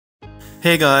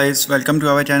Hey guys, welcome to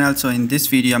our channel. So in this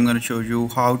video I'm going to show you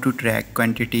how to track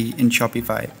quantity in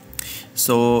Shopify.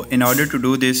 So in order to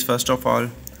do this, first of all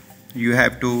you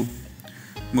have to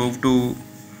move to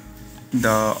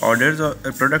the orders or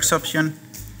products option.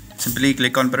 Simply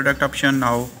click on product option.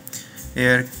 Now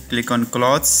here click on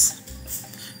clothes,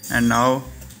 and now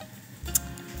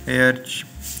here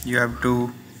you have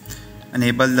to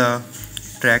enable the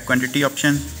track quantity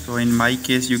option. So in my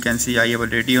case you can see I have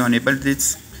already enabled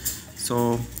this.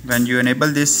 So when you enable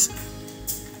this,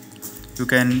 you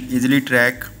can easily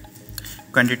track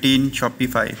quantity in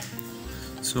Shopify.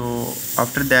 So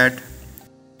after that,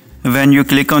 when you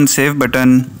click on save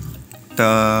button,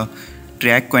 the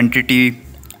track quantity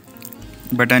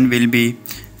button will be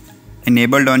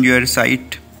enabled on your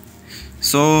site.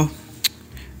 So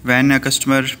when a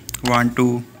customer want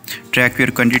to track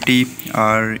your quantity,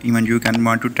 or even you can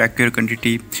want to track your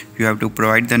quantity, you have to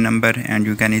provide the number and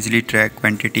you can easily track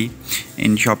quantity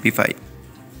in Shopify.